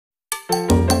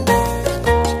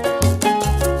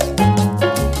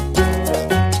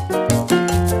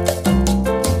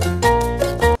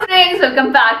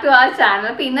our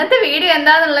channel. ഇന്നത്തെ video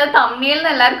എന്താണെന്നുള്ളത് തംബ്നെയിലിൽ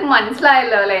നിന്ന് എല്ലാവർക്കും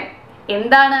മനസ്സിലായല്ലോ അല്ലേ?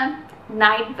 എന്താണ്?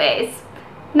 നൈറ്റ്വെയർസ്.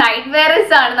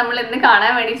 നൈറ്റ്വെയർസ് ആണ് നമ്മൾ ഇന്ന്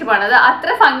കാണാൻ വേണ്ടിയിട്ട് പോണത്. അത്ര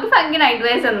ഫങ്കി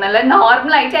നൈറ്റ്വെയർസ് എന്നല്ല,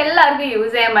 നോർമൽ ആയിട്ട് എല്ലാവർക്കും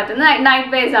യൂസ് ചെയ്യാൻ പറ്റുന്ന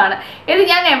നൈറ്റ്വെയർസ് ആണ്. ഇത്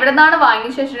ഞാൻ എവിടെ നിന്നാണ്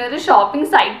വാങ്ങിച്ച ശേഷം ഒരു ഷോപ്പിംഗ്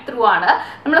സൈറ്റ് ത്രൂ ആണ്.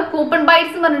 നമ്മൾ കൂപ്പൺ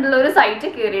ബൈറ്റ്സ് എന്ന് പറഞ്ഞിട്ടുള്ള ഒരു സൈറ്റ്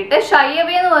കയറിയിട്ട്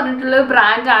ഷൈവേ എന്ന് പറഞ്ഞിട്ടുള്ള ഒരു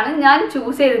ബ്രാൻഡാണ് ഞാൻ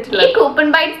ചൂസ് ചെയ്തിട്ടുള്ളത്. ഈ കൂപ്പൺ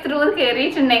ബൈറ്റ്സ് ത്രൂ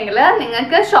കയറിയിട്ടുണ്ടെങ്കിൽ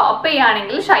നിങ്ങൾക്ക് ഷോപ്പ്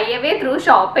ചെയ്യുകയാണെങ്കിൽ, ഷൈവേ ത്രൂ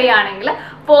ഷോപ്പ് ചെയ്യുകയാണെങ്കിൽ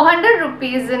 400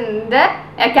 rupees-ന്റെ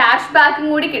ക്യാഷ് ബാക്കും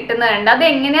കൂടി കിട്ടുന്നുണ്ട്. അത്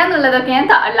എങ്ങനെയാണെന്നുള്ളതൊക്കെ ഞാൻ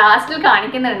ലാസ്റ്റിൽ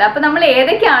കാണിക്കുന്നുണ്ട്. അപ്പോൾ നമ്മൾ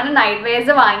ഏതൊക്കെയാണ് നൈറ്റ്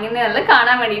വെയർസ് വാങ്ങുന്നതെന്നുള്ളത്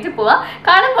കാണാൻ വേണ്ടിയിട്ട് പോവാം.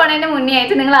 കാണാൻ പോണതിന് മുന്നേ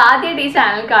ആയിട്ട് നിങ്ങൾ ആദ്യമായിട്ട് ഈ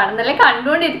ചാനൽ കാണുന്നല്ലേ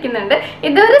കണ്ടുകൊണ്ടിരിക്കുന്നുണ്ട്,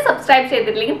 ഇതുവരെ സബ്സ്ക്രൈബ്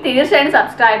ചെയ്തിട്ടില്ലെങ്കിൽ തീർച്ചയായും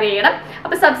സബ്സ്ക്രൈബ് ചെയ്യണം.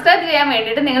 അപ്പോൾ സബ്സ്ക്രൈബ് ചെയ്യാൻ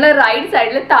വേണ്ടിയിട്ട് നിങ്ങൾ റൈറ്റ്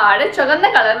സൈഡിൽ താഴെ ചുവന്ന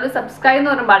കളറിൽ സബ്സ്ക്രൈബ്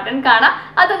എന്ന് പറഞ്ഞ ബട്ടൺ കാണാം.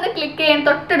 അതൊന്ന് ക്ലിക്ക് ചെയ്യാൻ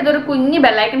തൊട്ടടുത്തൊരു കുഞ്ഞ്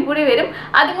ബെല്ലൈക്കൺ കൂടി വരും.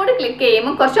 അതും കൂടി ക്ലിക്ക്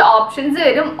ചെയ്യുമ്പോൾ കുറച്ച് ഓപ്ഷൻസ്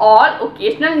വരും. ഓൾ,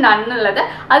 ഒക്കേഷണൽ, നൺ ഉള്ളത്.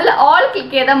 അതിൽ ഓൾ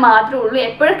ക്ലിക്ക് ചെയ്താൽ മാത്രമേ ഉള്ളൂ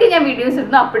എപ്പോഴൊക്കെ ഞാൻ വീഡിയോസ്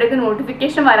ഇടുന്നു അപ്പോഴേക്ക്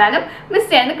നോട്ടിഫിക്കേഷൻ വരാനും മിസ്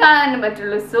ചെയ്യാനും കാണാനും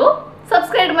പറ്റുള്ളൂ. So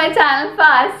subscribe my channel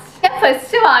fast. ഞാൻ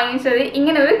ഫസ്റ്റ് വാങ്ങിച്ചത്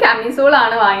ഇങ്ങനെ ഒരു കമിസോൾ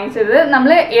ആണ് വാങ്ങിച്ചത്.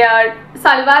 നമ്മൾ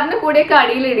സൽവാറിന്റെ കൂടെയൊക്കെ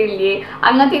അടിയിലിടില്ലേ,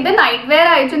 അങ്ങനത്തെ. ഇത് നൈറ്റ് വെയർ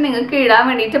ആയിട്ട് നിങ്ങൾക്ക് ഇടാൻ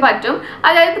വേണ്ടിയിട്ട് പറ്റും.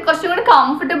 അതായത് കുറച്ചും കൂടി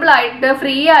കംഫർട്ടബിൾ ആയിട്ട്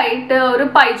ഫ്രീ ആയിട്ട് ഒരു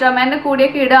പൈജാമേൻ്റെ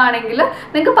കൂടെയൊക്കെ ഇടുകയാണെങ്കിൽ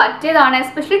നിങ്ങൾക്ക് പറ്റിയതാണ്.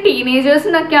 എസ്പെഷ്യലി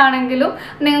ടീനേജേഴ്സിനൊക്കെ ആണെങ്കിലും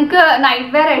നിങ്ങൾക്ക് നൈറ്റ്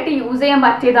വെയർ ആയിട്ട് യൂസ് ചെയ്യാൻ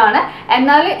പറ്റിയതാണ്.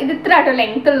 എന്നാൽ ഇത് ഇത്ര ആയിട്ട്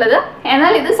ലെങ്ത് ഉള്ളത്.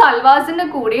 എന്നാൽ ഇത് സൽവാസിൻ്റെ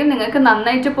കൂടെയും നിങ്ങൾക്ക്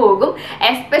നന്നായിട്ട് പോകും.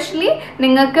 എസ്പെഷ്യലി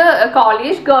നിങ്ങൾക്ക്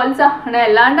കോളേജ് ഗേൾസ് ആണ്,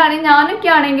 അല്ലാണ്ടാണെങ്കിൽ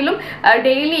ഞാനൊക്കെ ആണെങ്കിലും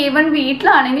ഡെയിലി ഈവൻ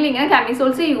വീട്ടിലാണെങ്കിൽ ഇങ്ങനെ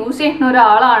കമിസോൾസ് യൂസ് ചെയ്യുന്ന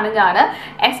ഒരാളാണ് ഞാൻ.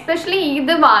 എസ്പെഷ്യലി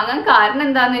ഇത് വാങ്ങാൻ കാരണം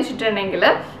എന്താണെന്ന് വെച്ചിട്ടുണ്ടെങ്കിൽ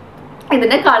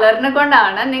ഇതിൻ്റെ കളറിനെ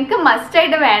കൊണ്ടാണ്. നിങ്ങൾക്ക്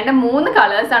മസ്റ്റായിട്ട് വേണ്ട 3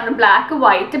 കളേഴ്സാണ്, ബ്ലാക്ക്,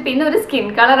 വൈറ്റ്, പിന്നെ ഒരു സ്കിൻ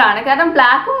കളറാണ്. കാരണം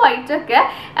ബ്ലാക്കും വൈറ്റൊക്കെ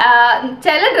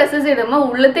ചില ഡ്രസ്സസ് ഇടുമ്പോൾ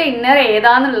ഉള്ളിലത്തെ ഇന്നർ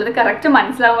ഏതാണെന്നുള്ളത് കറക്റ്റ്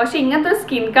മനസ്സിലാവും. പക്ഷേ ഇങ്ങനത്തെ ഒരു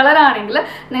സ്കിൻ കളറാണെങ്കിൽ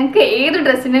നിങ്ങൾക്ക് ഏത്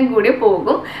ഡ്രസ്സിനും കൂടി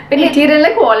പോകും. പിന്നെ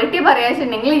മെറ്റീരിയലിൻ്റെ ക്വാളിറ്റി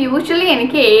പറയാച്ചിട്ടുണ്ടെങ്കിൽ യൂഷ്വലി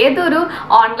എനിക്ക് ഏതൊരു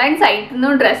ഓൺലൈൻ സൈറ്റിൽ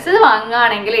നിന്നും ഡ്രസ്സ്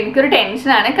വാങ്ങുകയാണെങ്കിൽ എനിക്കൊരു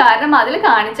ടെൻഷനാണ്. കാരണം അതിൽ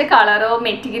കാണിച്ച കളറോ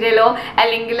മെറ്റീരിയലോ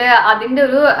അല്ലെങ്കിൽ അതിൻ്റെ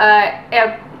ഒരു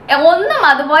ഒന്നും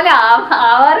അതുപോലെ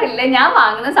ആവാറില്ല. ഞാൻ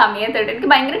വാങ്ങുന്ന സമയത്തോട്ട് എനിക്ക്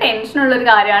ഭയങ്കര ടെൻഷനുള്ളൊരു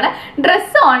കാര്യമാണ്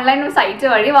ഡ്രസ്സ് ഓൺലൈൻ സൈറ്റ്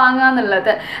വഴി വാങ്ങുക എന്നുള്ളത്.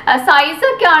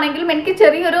 സൈസൊക്കെ ആണെങ്കിലും എനിക്ക്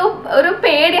ചെറിയൊരു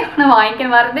പേടിയാണ് വാങ്ങിക്കാൻ,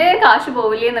 വെറുതെ കാശ്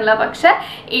പോവില്ലേ എന്നുള്ള. പക്ഷെ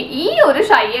ഈ ഒരു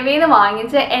ഷൈവേന്ന്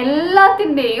വാങ്ങിച്ച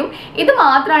എല്ലാത്തിൻ്റെയും ഇത്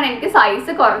മാത്രമാണ് എനിക്ക്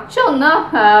സൈസ് കുറച്ചൊന്ന്,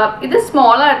 ഇത്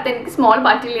സ്മോൾ എടുത്ത് എനിക്ക് സ്മോൾ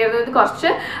പറ്റില്ലായിരുന്നു. ഇത്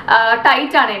കുറച്ച്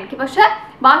ടൈറ്റാണ് എനിക്ക്. പക്ഷെ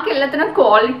ബാക്കി എല്ലാത്തിനും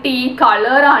ക്വാളിറ്റി,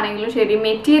 കളർ ആണെങ്കിലും ശരി,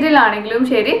 മെറ്റീരിയൽ ആണെങ്കിലും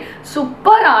ശരി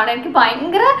സൂപ്പറാണ്. എനിക്ക്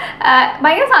ഭയങ്കര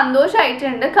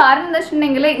സന്തോഷമായിട്ടുണ്ട്. കാരണം എന്താ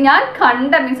വെച്ചിട്ടുണ്ടെങ്കിൽ ഞാൻ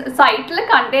മീൻസ് സൈറ്റിൽ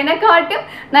കണ്ടതിനെക്കാട്ടും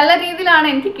നല്ല രീതിയിലാണ്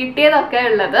എനിക്ക് കിട്ടിയതൊക്കെ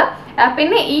ഉള്ളത്.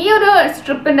 പിന്നെ ഈ ഒരു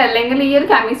സ്ട്രിപ്പിൻ്റെ അല്ലെങ്കിൽ ഈ ഒരു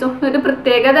കമിസോളിൻ്റെ ഒരു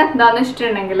പ്രത്യേകത എന്താണെന്ന്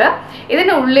വെച്ചിട്ടുണ്ടെങ്കിൽ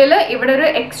ഇതിൻ്റെ ഉള്ളിൽ ഇവിടെ ഒരു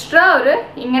എക്സ്ട്രാ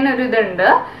ഇങ്ങനെ ഒരു ഇതുണ്ട്,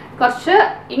 കുറച്ച്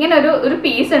ഇങ്ങനെ ഒരു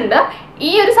പീസ് ഉണ്ട്.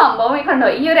 ഈ ഒരു സംഭവം കണ്ടോ,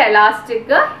 ഈ ഒരു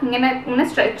എലാസ്റ്റിക് ഇങ്ങനെ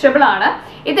സ്ട്രെച്ചബിൾ ആണ്.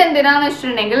 ഇതെന്തിനാന്ന്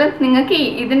വെച്ചിട്ടുണ്ടെങ്കിൽ നിങ്ങൾക്ക്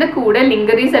ഇതിൻ്റെ കൂടെ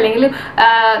ലിങ്കറീസ് അല്ലെങ്കിൽ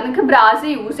നിങ്ങൾക്ക് ബ്രാസ്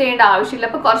യൂസ് ചെയ്യേണ്ട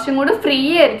ആവശ്യമില്ല. അപ്പോൾ കുറച്ചും കൂടി ഫ്രീ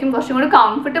ആയിരിക്കും, കുറച്ചും കൂടി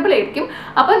കംഫർട്ടബിൾ ആയിരിക്കും.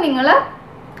 അപ്പോൾ നിങ്ങൾ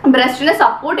ബ്രസ്റ്റിനെ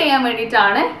സപ്പോർട്ട് ചെയ്യാൻ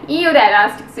വേണ്ടിയിട്ടാണ് ഈ ഒരു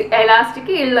എലാസ്റ്റിക്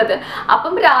ഉള്ളത്.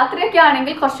 അപ്പം രാത്രിയൊക്കെ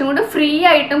ആണെങ്കിൽ കുറച്ചും കൂടി ഫ്രീ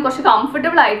ആയിട്ടും കുറച്ച്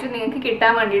കംഫർട്ടബിൾ ആയിട്ടും നിങ്ങൾക്ക്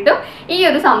കിട്ടാൻ വേണ്ടിയിട്ടും ഈ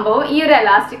ഒരു സംഭവം, ഈ ഒരു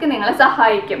എലാസ്റ്റിക് നിങ്ങളെ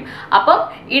സഹായിക്കും. അപ്പം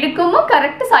എടുക്കുമ്പോൾ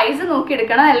കറക്റ്റ് സൈസ് നോക്കി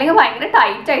എടുക്കണം, അല്ലെങ്കിൽ ഭയങ്കര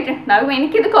ടൈറ്റ് ആയിട്ടുണ്ടാകും.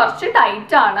 എനിക്കിത് കുറച്ച്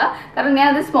ടൈറ്റാണ്, കാരണം ഞാൻ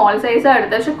അത് സ്മോൾ സൈസാണ്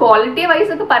എടുത്തത്. പക്ഷെ ക്വാളിറ്റി വൈസ്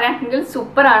ഒക്കെ പറയുകയാണെങ്കിൽ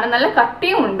സൂപ്പറാണ്, നല്ല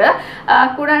കട്ടിയും ഉണ്ട്.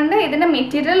 കൂടാണ്ട് ഇതിൻ്റെ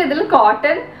മെറ്റീരിയൽ ഇതിൽ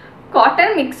കോട്ടൺ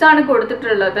മിക്സാണ്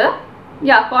കൊടുത്തിട്ടുള്ളത്.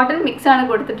 കോട്ടൺ മിക്സ് ആണ്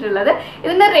കൊടുത്തിട്ടുള്ളത്.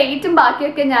 ഇതിൻ്റെ റേറ്റും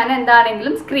ബാക്കിയൊക്കെ ഞാൻ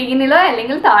എന്താണെങ്കിലും സ്ക്രീനിലോ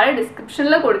അല്ലെങ്കിൽ താഴെ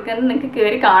ഡിസ്ക്രിപ്ഷനിലോ കൊടുക്കുന്നത് നിങ്ങൾക്ക്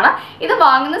കയറി കാണാം. ഇത്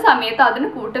വാങ്ങുന്ന സമയത്ത് അതിന്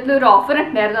കൂട്ടത്തിൽ ഒരു ഓഫർ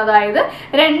ഉണ്ടായിരുന്നു. അതായത്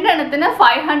 2 എണ്ണത്തിന്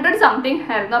 500 സംതിങ്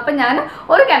ആയിരുന്നു. അപ്പം ഞാൻ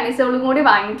ഒരു കമിസോളും കൂടി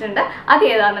വാങ്ങിയിട്ടുണ്ട്. അത്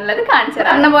ഏതാണെന്നുള്ളത് കാണിച്ചു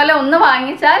തരാം. എന്ന പോലെ ഒന്ന്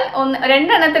വാങ്ങിച്ചാൽ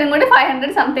 2 എണ്ണത്തിനും കൂടി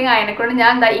 500 സംതിങ് ആയതിനെക്കൊണ്ട്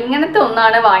ഞാൻ ഇങ്ങനത്തെ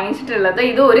ഒന്നാണ് വാങ്ങിച്ചിട്ടുള്ളത്.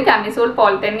 ഇത് ഒരു കമിസോൾ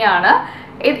പോലെ തന്നെയാണ്.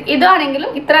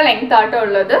 ഇതാണെങ്കിലും ഇത്ര ലെങ്ത് ആട്ടോ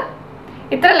ഉള്ളത്,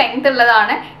 ഇത്ര ലെങ്ത്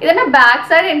ഉള്ളതാണ്. ഇതിൻ്റെ ബാക്ക്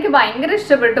സൈഡ് എനിക്ക് ഭയങ്കര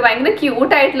ഇഷ്ടപ്പെട്ടു. ഭയങ്കര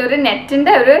ക്യൂട്ടായിട്ടുള്ളൊരു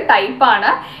നെറ്റിൻ്റെ ഒരു ടൈപ്പാണ്.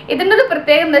 ഇതിൻ്റെ ഒരു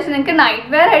പ്രത്യേകത എന്താ വെച്ചാൽ നിങ്ങൾക്ക് നൈറ്റ്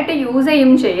വെയർ ആയിട്ട് യൂസ്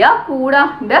ചെയ്യും ചെയ്യാം.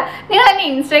 കൂടാണ്ട് നിങ്ങൾ എന്നെ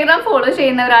ഇൻസ്റ്റാഗ്രാം ഫോളോ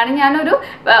ചെയ്യുന്നവരാണ്. ഞാനൊരു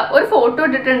ഫോട്ടോ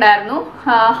ഇട്ടിട്ടുണ്ടായിരുന്നു,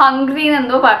 ഹംഗ്രി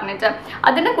എന്നെന്തോ പറഞ്ഞിട്ട്.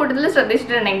 അതിൻ്റെ കൂട്ടത്തിൽ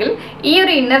ശ്രദ്ധിച്ചിട്ടുണ്ടെങ്കിൽ ഈ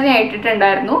ഒരു ഇന്നർ ഞാൻ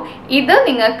ഇട്ടിട്ടുണ്ടായിരുന്നു. ഇത്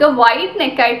നിങ്ങൾക്ക് വൈഡ്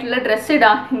നെക്കായിട്ടുള്ള ഡ്രസ്സ്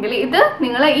ഇടാണെങ്കിൽ ഇത്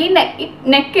നിങ്ങൾ ഈ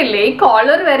നെക്കില്ലേ, ഈ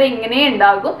കോളർ വരെ ഇങ്ങനെ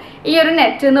ഉണ്ടാകും ഈ ഒരു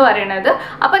നെറ്റ് എന്ന് പറയുന്നത്.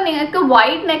 അപ്പം നിങ്ങൾക്ക്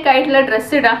വൈഡ് നെക്ക് ആയിട്ടുള്ള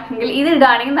ഡ്രസ്സ് ഇടാണെങ്കിൽ ഇത്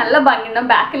ഇടുകയാണെങ്കിൽ നല്ല ഭംഗിയുണ്ടാവും.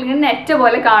 ബാക്കിൽ ഇങ്ങനെ നെറ്റ്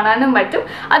പോലെ കാണാനും പറ്റും.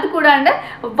 അത് കൂടാണ്ട്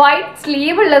വൈറ്റ്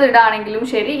സ്ലീവ് ഉള്ളത് ഇടാണെങ്കിലും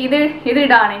ശരി, ഇത്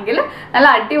ഇടാണെങ്കിൽ നല്ല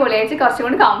അടിപൊളിയായിട്ട് കുറച്ചും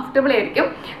കൂടി കംഫർട്ടബിൾ ആയിരിക്കും.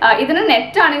 ഇതിന്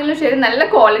നെറ്റ് ആണെങ്കിലും ശരി നല്ല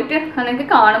ക്വാളിറ്റി നിങ്ങൾക്ക്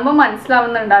കാണുമ്പോൾ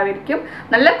മനസ്സിലാവുന്നുണ്ടായിരിക്കും.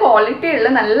 നല്ല ക്വാളിറ്റി ഉള്ള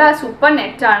നല്ല സൂപ്പർ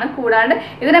നെറ്റാണ്. കൂടാണ്ട്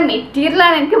ഇതിൻ്റെ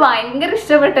മെറ്റീരിയലാണ് എനിക്ക് ഭയങ്കര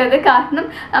ഇഷ്ടപ്പെട്ടത്. കാരണം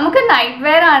നമുക്ക് നൈറ്റ്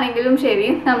വെയർ ആണെങ്കിലും ശരി,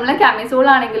 നമ്മളെ കമിസോൾ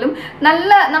ആണെങ്കിലും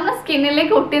നല്ല നമ്മുടെ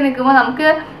സ്കിന്നിലേക്ക് ഒട്ടി നിൽക്കുമ്പോൾ നമുക്ക്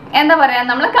എന്താ പറയുക,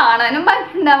 നമ്മൾ കാണാനും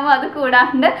ഭംഗിയുണ്ടാവും. അത്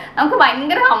കൂടാണ്ട് നമുക്ക്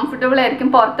ഭയങ്കര കംഫർട്ടബിൾ ആയിരിക്കും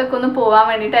പുറത്തൊക്കെ ഒന്ന് പോകാൻ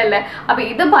വേണ്ടിയിട്ടല്ലേ. അപ്പോൾ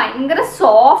ഇത് ഭയങ്കര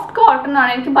സോഫ്റ്റ് കോട്ടൺ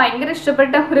ആണ്. എനിക്ക് ഭയങ്കര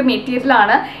ഇഷ്ടപ്പെട്ട ഒരു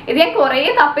മെറ്റീരിയലാണ് ഇത്. ഞാൻ കുറേ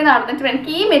തപ്പി നടന്നിട്ട്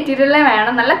എനിക്ക് ഈ മെറ്റീരിയലേ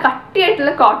വേണം. നല്ല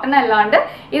കട്ടിയായിട്ടുള്ള കോട്ടൺ അല്ലാണ്ട്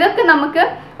ഇതൊക്കെ നമുക്ക്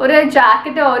ഒരു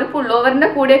ജാക്കറ്റോ ഒരു പുള്ളോവറിൻ്റെ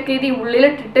കൂടെയൊക്കെ ഇത്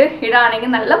ഉള്ളിലിട്ടിട്ട് ഇടാണെങ്കിൽ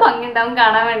നല്ല ഭംഗി ഉണ്ടാവും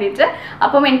കാണാൻ വേണ്ടിയിട്ട്.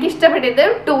 അപ്പം എനിക്ക് ഇഷ്ടപ്പെട്ടത്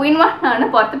 2 in 1 ആണ്.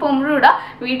 പുറത്ത് പോകുമ്പോഴും ഇടാം,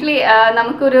 വീട്ടിൽ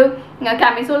നമുക്കൊരു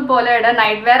കമിസോൾ പോലെ ഇടാം,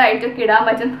 നൈറ്റ് വെയർ ആയിട്ടൊക്കെ ഇടാൻ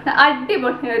പറ്റുന്ന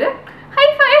അടിപൊളി ഒരു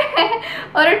ഹൈഫൈ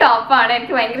ഒരു ടോപ്പാണ്.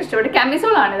 എനിക്ക് ഭയങ്കര ഇഷ്ടപ്പെട്ടു.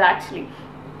 കമിസോളാണ് ഇത് ആക്ച്വലി.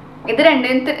 ഇത്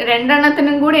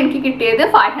രണ്ടെണ്ണത്തിനും കൂടി എനിക്ക് കിട്ടിയത്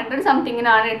 500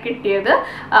 സംതിങ്ങിനാണ് കിട്ടിയത്.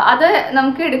 അത്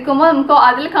നമുക്ക് എടുക്കുമ്പോൾ നമുക്ക്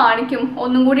അതിൽ കാണിക്കും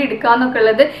ഒന്നും കൂടി എടുക്കാമെന്നൊക്കെ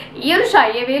ഉള്ളത്. ഈ ഒരു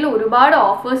ഷൈവേയിൽ ഒരുപാട്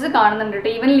ഓഫേഴ്സ് കാണുന്നുണ്ട് കേട്ടോ.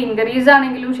 ഈവൻ ലിങ്കറീസ്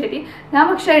ആണെങ്കിലും ശരി. ഞാൻ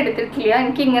പക്ഷേ എടുത്തിട്ടില്ല,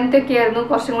 എനിക്ക് ഇങ്ങനത്തെയൊക്കെ ആയിരുന്നു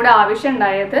കുറച്ചും കൂടി ആവശ്യം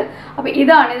ഉണ്ടായത്. അപ്പോൾ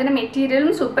ഇതാണ്, ഇതിൻ്റെ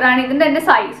മെറ്റീരിയലും സൂപ്പറാണ്. ഇതിൻ്റെ എൻ്റെ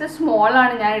സൈസ്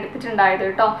സ്മോളാണ് ഞാൻ എടുത്തിട്ടുണ്ടായത്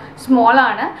കേട്ടോ,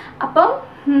 സ്മോളാണ്. അപ്പം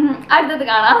അടുത്തത്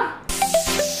കാണാം.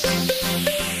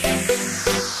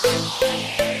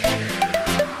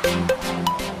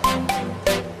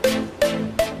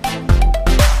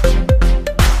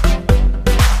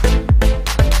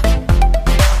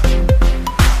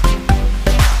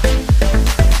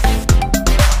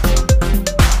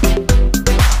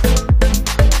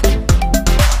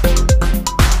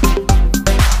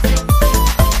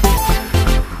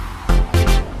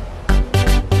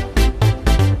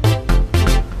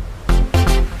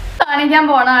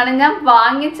 പോണാണ് ഞാൻ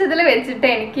വാങ്ങിച്ചതിൽ വെച്ചിട്ട്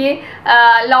എനിക്ക്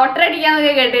ലോട്ടറി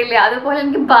അടിക്കാന്നൊക്കെ കേട്ടില്ലേ, അതുപോലെ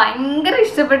എനിക്ക് ഭയങ്കര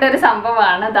ഇഷ്ടപ്പെട്ട ഒരു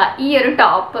സംഭവമാണ് അതാ ഈ ഒരു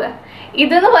ടോപ്പ്.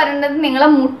 ഇതെന്ന് പറയുന്നത് നിങ്ങളെ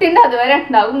മുട്ടിൻ്റെ അതുവരെ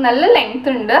ഉണ്ടാകും, നല്ല ലെങ്ത്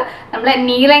ഉണ്ട്, നമ്മളെ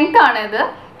നീ ലെങ്ത് ആണ് ഇത്.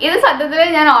 ഇത് സത്യത്തിൽ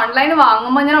ഞാൻ ഓൺലൈൻ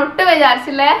വാങ്ങുമ്പോൾ ഞാൻ ഒട്ടും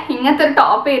വിചാരിച്ചില്ല ഇങ്ങനത്തെ ഒരു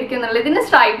ടോപ്പ് ആയിരിക്കും എന്നുള്ളത്. ഇതിൻ്റെ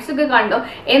സ്ട്രൈപ്സ് ഒക്കെ കണ്ടോ,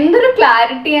 എന്തൊരു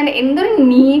ക്ലാരിറ്റി ആൻഡ് എന്തൊരു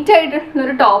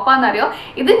നീറ്റായിട്ടുള്ളൊരു ടോപ്പാണെന്നറിയോ.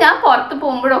 ഇത് ഞാൻ പുറത്ത്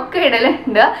പോകുമ്പോഴൊക്കെ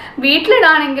ഇടലുണ്ട്.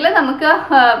 വീട്ടിലിടാണെങ്കിൽ നമുക്ക്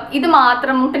ഇത്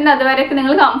മാത്രം മുട്ടിൻ്റെ അതുവരെയൊക്കെ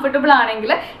നിങ്ങൾ കംഫർട്ടബിൾ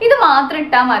ആണെങ്കിൽ ഇത് മാത്രം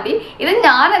ഇട്ടാൽ മതി. ഇത്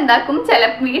ഞാൻ എന്താക്കും,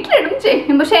 വീട്ടിലിടും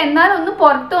ചെയ്യും, പക്ഷെ എന്നാലും ഒന്ന്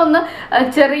പുറത്ത് ഒന്ന്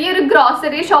ചെറിയൊരു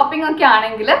ഗ്രോസറി ഷോപ്പിംഗ് ഒക്കെ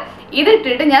ആണെങ്കിൽ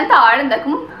ഇതിട്ടിട്ട് ഞാൻ താഴെ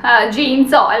എന്താക്കും,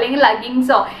 ജീൻസോ അല്ലെങ്കിൽ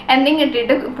ലഗിൻസോ എന്തെങ്കിലും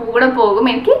ഇട്ടിട്ട് കൂടെ പോകും.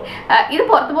 എനിക്ക് ഇത്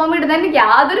പുറത്ത് പോകുമ്പോൾ ഇടുന്നതിന്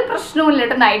യാതൊരു പ്രശ്നവുമില്ല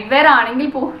കേട്ടോ. നൈറ്റ് വെയർ ആണെങ്കിൽ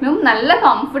പോലും നല്ല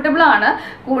കംഫർട്ടബിൾ ആണ്.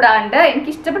 കൂടാണ്ട് എനിക്ക്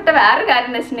ഇഷ്ടപ്പെട്ട വേറെ കാര്യം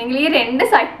എന്ന് വെച്ചിട്ടുണ്ടെങ്കിൽ ഈ 2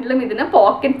 സൈഡിലും ഇതിന്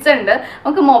പോക്കറ്റ്സ് ഉണ്ട്.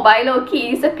 നമുക്ക് മൊബൈലോ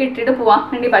കീസ് ഒക്കെ ഇട്ടിട്ട് പോകാൻ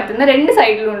വേണ്ടി പറ്റുന്ന 2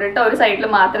 സൈഡിലും ഉണ്ട് കേട്ടോ, ഒരു സൈഡിൽ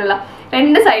മാത്രമല്ല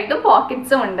 2 സൈഡിലും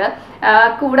പോക്കറ്റ്സും ഉണ്ട്.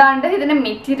 കൂടാണ്ട് ഇതിൻ്റെ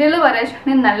മെറ്റീരിയൽ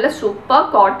പറയുകയാണെങ്കിൽ നല്ല സൂപ്പർ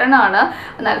കോട്ടൺ ആണ്.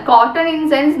 കോട്ടൺ ഇൻ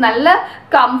സെൻസ് നല്ല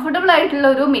കംഫർട്ടബിൾ ആയിട്ടുള്ള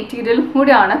ഒരു മെറ്റീരിയലും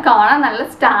കൂടിയാണ്. കാണാൻ നല്ല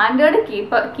സ്റ്റാൻഡേർഡ്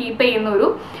കീപ്പ് ചെയ്യുന്ന ഒരു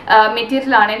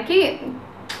മെറ്റീരിയലാണ്. എനിക്ക്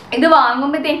ഇത്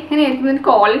വാങ്ങുമ്പോൾ ഇത് എങ്ങനെയായിരിക്കും, ഇതിൻ്റെ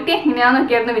ക്വാളിറ്റി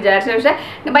എങ്ങനെയാണെന്നൊക്കെയായിരുന്നു വിചാരിച്ചത്. പക്ഷേ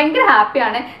ഭയങ്കര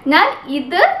ഹാപ്പിയാണ് ഞാൻ.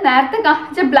 ഇത് നേരത്തെ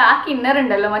കാണിച്ച ബ്ലാക്ക് ഇന്നർ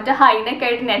ഉണ്ടല്ലോ, മറ്റേ ഹൈനെക്ക്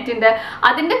ആയിട്ട് നെറ്റിൻ്റെ,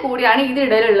 അതിൻ്റെ കൂടെയാണ് ഇത്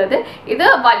ഇടലുള്ളത്. ഇത്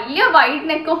വലിയ വൈഡ്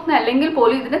നെക്കൊന്നും അല്ലെങ്കിൽ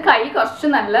പോലും ഇതിൻ്റെ കൈ കുറച്ച്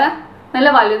നല്ല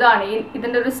വലുതാണ്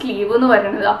ഇതിൻ്റെ ഒരു സ്ലീവ് എന്ന്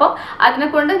പറയുന്നത്. അപ്പം അതിനെ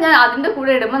കൊണ്ട് ഞാൻ അതിൻ്റെ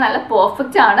കൂടെ ഇടുമ്പോൾ നല്ല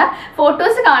പെർഫെക്റ്റ് ആണ്.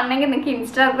 ഫോട്ടോസ് കാണണമെങ്കിൽ നിങ്ങൾക്ക്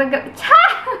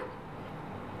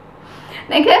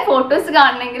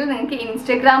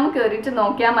ഇൻസ്റ്റാഗ്രാം കയറിയിട്ട്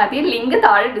നോക്കിയാൽ മതി. ലിങ്ക്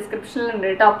താഴെ ഡിസ്ക്രിപ്ഷനിലുണ്ട്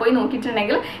കേട്ടോ. അപ്പോൾ പോയി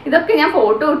നോക്കിയിട്ടുണ്ടെങ്കിൽ ഇതൊക്കെ ഞാൻ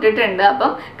ഫോട്ടോ ഇട്ടിട്ടുണ്ട്. അപ്പം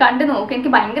കണ്ട് നോക്കി,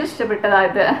 എനിക്ക് ഭയങ്കര ഇഷ്ടപ്പെട്ടതാണ്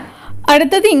ഇത്.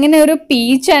 അടുത്തത് ഇങ്ങനെ ഒരു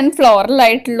പീച്ച് ആൻഡ് ഫ്ലോറൽ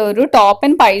ആയിട്ടുള്ള ഒരു ടോപ്പ്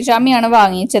ആൻഡ് പൈജാമയാണ്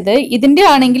വാങ്ങിച്ചത്. ഇതിന്റെ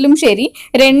ആണെങ്കിലും ശരി,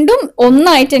 രണ്ടും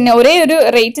ഒന്നായിട്ട് തന്നെ ഒരേ ഒരു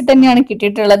റേറ്റ് തന്നെയാണ്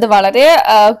കിട്ടിയിട്ടുള്ളത്. വളരെ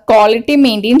ക്വാളിറ്റി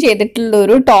മെയിൻറ്റെയിൻ ചെയ്തിട്ടുള്ള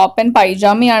ഒരു ടോപ്പ് ആൻഡ്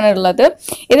പൈജാമയാണ് ഉള്ളത്.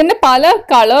 ഇതിന്റെ പല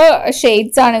കളർ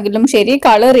ഷെയ്ഡ്സ് ആണെങ്കിലും ശരി,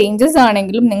 കളർ റേഞ്ചസ്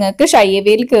ആണെങ്കിലും നിങ്ങൾക്ക്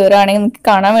ഷൈവേയിൽ കയറുകയാണെങ്കിൽ നിങ്ങൾക്ക്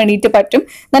കാണാൻ വേണ്ടിയിട്ട് പറ്റും.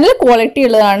 നല്ല ക്വാളിറ്റി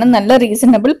ഉള്ളതാണ്, നല്ല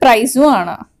റീസണബിൾ പ്രൈസും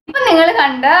ആണ്. ഇപ്പം നിങ്ങൾ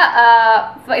കണ്ട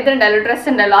ഇതുണ്ടല്ലോ, ഡ്രസ്സ്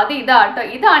ഉണ്ടല്ലോ, അത് ഇതാട്ടോ.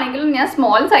 ഇതാണെങ്കിലും ഞാൻ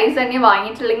സ്മോൾ സൈസ് തന്നെ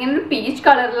വാങ്ങിയിട്ടുള്ളത്. ഇങ്ങനെ ഒരു പീച്ച്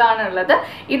കളറിലാണ് ഉള്ളത്.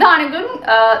 ഇതാണെങ്കിലും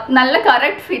നല്ല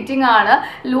കറക്റ്റ് ഫിറ്റിംഗ് ആണ്.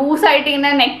 ലൂസായിട്ട്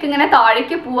ഇങ്ങനെ നെക്ക് ഇങ്ങനെ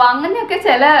താഴേക്ക് പോവുക, അങ്ങനെയൊക്കെ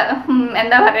ചില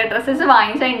എന്താ പറയുക ഡ്രസ്സസ്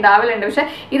വാങ്ങിച്ചാൽ ഉണ്ടാവലുണ്ട്. പക്ഷെ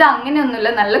ഇത്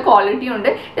അങ്ങനെയൊന്നുമില്ല, നല്ല ക്വാളിറ്റി ഉണ്ട്.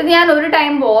 ഇത് ഞാൻ ഒരു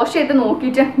ടൈം വാഷ് ചെയ്ത്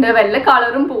നോക്കിയിട്ടുണ്ട്, വല്ല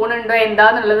കളറും പോണുണ്ടോ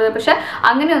എന്താന്നുള്ളത്. പക്ഷെ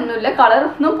അങ്ങനെയൊന്നുമില്ല,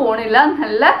 കളറൊന്നും പോണില്ല,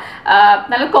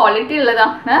 നല്ല ക്വാളിറ്റി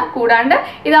ഉള്ളതാണ്. കൂടാണ്ട്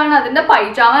ഇതാണ് അതിൻ്റെ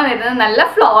പൈജാമ വരുന്നത് നല്ല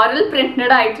ഫ്ലോറൽ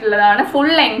പ്രിന്റഡ് ആയിട്ടുള്ളതാണ്. ഫുൾ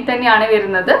ലെങ്ത് തന്നെയാണ്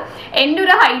വരുന്നത്. എൻ്റെ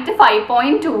ഒരു ഹൈറ്റ്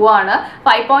 5.2 ആണ്.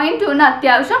 5.2ന്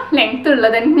അത്യാവശ്യം ലെങ്ത്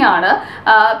ഉള്ളത് തന്നെയാണ്.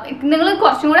 നിങ്ങൾ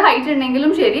കുറച്ചും കൂടി ഹൈറ്റ്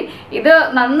ഉണ്ടെങ്കിലും ശരി ഇത്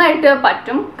നന്നായിട്ട്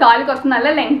പറ്റും. കാല് കുറച്ച് നല്ല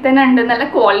ലെങ്ത് തന്നെ ഉണ്ട്, നല്ല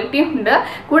ക്വാളിറ്റി ഉണ്ട്.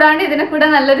 കൂടാണ്ട് ഇതിനെ കൂടെ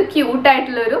നല്ലൊരു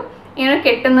ക്യൂട്ടായിട്ടുള്ളൊരു ഇങ്ങനെ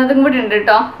കെട്ടുന്നതും കൂടി ഉണ്ട്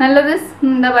കേട്ടോ. നല്ലൊരു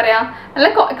എന്താ പറയുക, നല്ല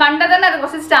കണ്ടാൽ തന്നെ അത്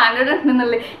കുറച്ച് സ്റ്റാൻഡേർഡ്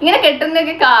ഉണ്ടെന്നുള്ളത്. ഇങ്ങനെ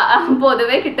കെട്ടുന്നതൊക്കെ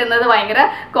പൊതുവേ കിട്ടുന്നത് ഭയങ്കര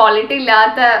ക്വാളിറ്റി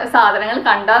ഇല്ലാത്ത സാധനങ്ങൾ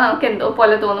കണ്ടാൽ നമുക്ക് എന്തോ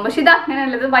പോലെ തോന്നും. പക്ഷെ ഇത്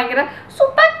അങ്ങനെയുള്ളത് ഭയങ്കര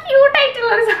സൂപ്പർ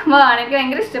ക്യൂട്ടായിട്ടുള്ളൊരു സംഭവമാണ്. എനിക്ക്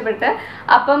ഭയങ്കര ഇഷ്ടപ്പെട്ട്.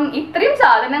 അപ്പം ഇത്രയും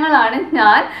സാധനങ്ങളാണ്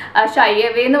ഞാൻ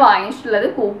ഷൈവേന്ന് വാങ്ങിച്ചിട്ടുള്ളത്.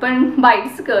 കൂപ്പൺ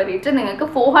ബൈറ്റ്സ് കയറിയിട്ട് നിങ്ങൾക്ക്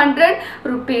 400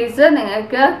 rupees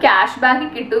നിങ്ങൾക്ക് ക്യാഷ് ബാക്ക്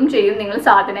കിട്ടുകയും ചെയ്യും നിങ്ങൾ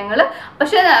സാധനങ്ങൾ.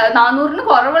 പക്ഷെ 400ന്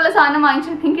കുറവുള്ള സാധനം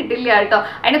വാങ്ങിച്ചിട്ടുണ്ടെങ്കിൽ കിട്ടില്ല കേട്ടോ.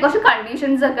 അതിന് കുറച്ച്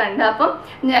കണ്ടീഷൻസ് ഒക്കെ ഉണ്ട്. അപ്പം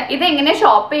ഇതെങ്ങനെ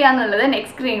ഷോപ്പ് ചെയ്യാന്നുള്ളത്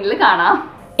നെക്സ്റ്റ് സ്ക്രീനിൽ കാണാം.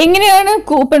 ഇങ്ങനെയാണ്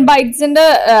കൂപ്പൺ ബൈറ്റ്സിന്റെ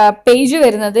പേജ്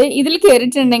വരുന്നത്. ഇതിൽ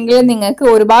കയറിയിട്ടുണ്ടെങ്കിൽ നിങ്ങൾക്ക്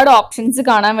ഒരുപാട് ഓപ്ഷൻസ്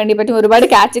കാണാൻ വേണ്ടി പറ്റും, ഒരുപാട്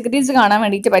കാറ്റഗറീസ് കാണാൻ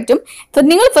വേണ്ടിയിട്ട് പറ്റും.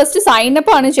 നിങ്ങൾ ഫസ്റ്റ്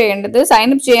സൈനപ്പ് ആണ് ചെയ്യേണ്ടത്.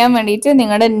 സൈനപ്പ് ചെയ്യാൻ വേണ്ടിയിട്ട്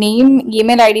നിങ്ങളുടെ name,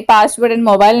 email ID, password and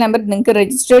mobile number നിങ്ങൾക്ക്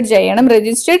രജിസ്റ്റേർഡ് ചെയ്യണം.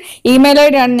 രജിസ്റ്റേർഡ് ഇമെയിൽ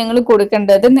ID ആണ് നിങ്ങൾ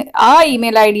കൊടുക്കേണ്ടത്. ആ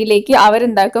ഇമെയിൽ IDയിലേക്ക്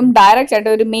അവരെന്താക്കും, ഡയറക്റ്റ്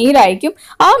ആയിട്ട് ഒരു മെയിൽ അയക്കും.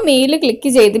 ആ മെയിൽ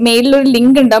ക്ലിക്ക് ചെയ്ത് മെയിലിൽ ഒരു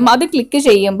ലിങ്ക് ഉണ്ടാവും. അത് ക്ലിക്ക്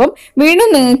ചെയ്യുമ്പം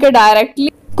വീണ്ടും നിങ്ങൾക്ക് ഡയറക്റ്റ്ലി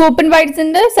കൂപ്പൺ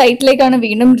ബൈറ്റ്സിന്റെ സൈറ്റിലേക്കാണ്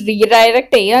വീണ്ടും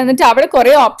റീഡയറക്ട് ചെയ്യുക. എന്നിട്ട് അവിടെ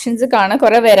കുറെ ഓപ്ഷൻസ് കാണാം,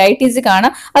 കുറെ വെറൈറ്റീസ്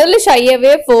കാണാം. അതിൽ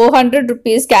ഷൈവേ 400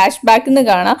 rupees ക്യാഷ് ബാക്ക് എന്ന്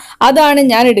കാണാം. അതാണ്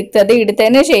ഞാൻ എടുത്തത്.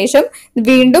 എടുത്തതിന് ശേഷം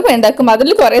വീണ്ടും എന്താക്കും, അതിൽ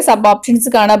കുറെ സബ് ഓപ്ഷൻസ്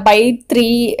കാണാം. ബൈ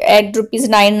 3 rupees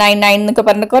 999 എന്നൊക്കെ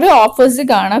പറഞ്ഞ കുറെ ഓഫേഴ്സ്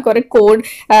കാണാം, കുറെ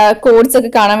കോഡ്സ്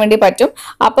ഒക്കെ കാണാൻ വേണ്ടി പറ്റും.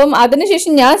 അപ്പം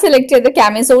അതിനുശേഷം ഞാൻ സെലക്ട് ചെയ്ത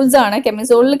കാമിസോൾസ് ആണ്.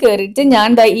 കാമിസോളിൽ കയറിയിട്ട്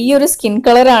ഞാൻ ഈ ഒരു സ്കിൻ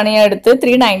കളർ ആണ് ഞാൻ എടുത്ത്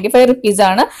 395 rupees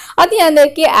ആണ്. അത് ഞാൻ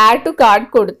എന്താക്കി ആഡ് ടു കാർട്ട്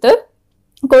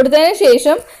കൊടുത്തതിന്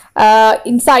ശേഷം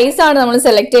സൈസാണ് നമ്മൾ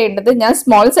സെലക്ട് ചെയ്യേണ്ടത്. ഞാൻ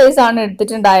സ്മോൾ സൈസ് ആണ്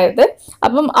എടുത്തിട്ടുണ്ടായത്.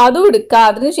 അപ്പം അതും എടുക്കുക.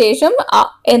 അതിനുശേഷം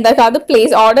എന്താക്കുക, അത്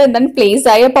ഓർഡർ എന്താണ് പ്ലേസ്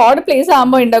ആയി. അപ്പോൾ ഓർഡർ പ്ലേസ്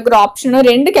ആകുമ്പോൾ ഉണ്ടാക്കുക ഒരു ഓപ്ഷനോ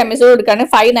 2 കെമിസോൾ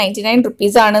എടുക്കുകയാണെങ്കിൽ 599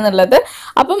 rupees ആണെന്നുള്ളത്.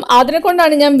 അപ്പം അതിനെ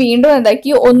കൊണ്ടാണ് ഞാൻ വീണ്ടും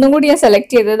എന്താക്കി ഒന്നും കൂടി ഞാൻ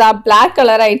സെലക്ട് ചെയ്തത്. ആ ബ്ലാക്ക്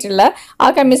കളർ ആയിട്ടുള്ള ആ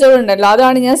കെമിസോൾ ഉണ്ടല്ലോ,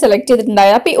 അതാണ് ഞാൻ സെലക്ട്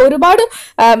ചെയ്തിട്ടുണ്ടായത്. അപ്പം ഒരുപാട്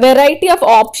വെറൈറ്റി ഓഫ്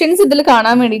ഓപ്ഷൻസ് ഇതിൽ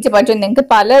കാണാൻ വേണ്ടിയിട്ട് പറ്റും. നിങ്ങൾക്ക്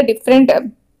പല ഡിഫറെന്റ്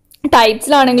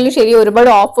ടൈപ്സിലാണെങ്കിലും ശരി, ഒരുപാട്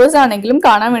ഓഫേഴ്സ് ആണെങ്കിലും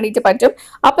കാണാൻ വേണ്ടിയിട്ട് പറ്റും.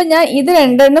 അപ്പം ഞാൻ ഇത്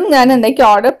രണ്ടെണ്ണം ഞാൻ എന്തൊക്കെ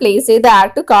ഓർഡർ പ്ലേസ് ചെയ്ത്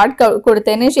ആഡ് ടു കാർട്ട്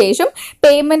കൊടുത്തതിന് ശേഷം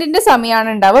പേയ്മെന്റിന്റെ സമയമാണ്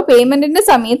ഉണ്ടാവുക. പേയ്മെന്റിന്റെ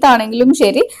സമയത്താണെങ്കിലും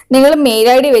ശരി നിങ്ങൾ മെയിൽ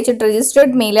ID വെച്ചിട്ട്,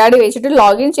 രജിസ്റ്റേർഡ് മെയിൽ ID വെച്ചിട്ട്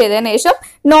ലോഗിൻ ചെയ്തതിന് ശേഷം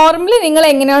നോർമലി നിങ്ങൾ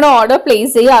എങ്ങനെയാണോ ഓർഡർ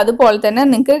പ്ലേസ് ചെയ്യുക അതുപോലെ തന്നെ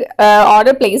നിങ്ങൾക്ക്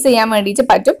ഓർഡർ പ്ലേസ് ചെയ്യാൻ വേണ്ടിയിട്ട്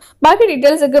പറ്റും. ബാക്കി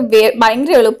ഡീറ്റെയിൽസ് ഒക്കെ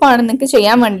ഭയങ്കര എളുപ്പമാണ് നിങ്ങൾക്ക്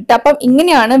ചെയ്യാൻ വേണ്ടിയിട്ട്. അപ്പം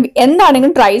ഇങ്ങനെയാണ്,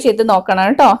 എന്താണെങ്കിലും ട്രൈ ചെയ്ത് നോക്കണം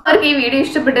കേട്ടോ. അവർക്ക് ഈ വീഡിയോ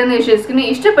ഇഷ്ടപ്പെട്ടെന്ന് വിശ്വസിക്കുന്നു.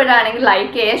 ഇഷ്ടപ്പെടുകയാണെങ്കിൽ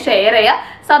ലൈക്ക് ചെയ്യുക, ഷെയർ ചെയ്യുക.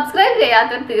 സബ്സ്ക്രൈബ്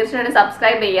ചെയ്യാത്തവർ തീർച്ചയായിട്ടും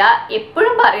സബ്സ്ക്രൈബ് ചെയ്യുക.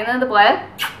 എപ്പോഴും പറയുന്നത് പോലെ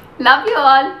ലവ് യു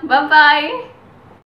ഓൾ. ബൈ.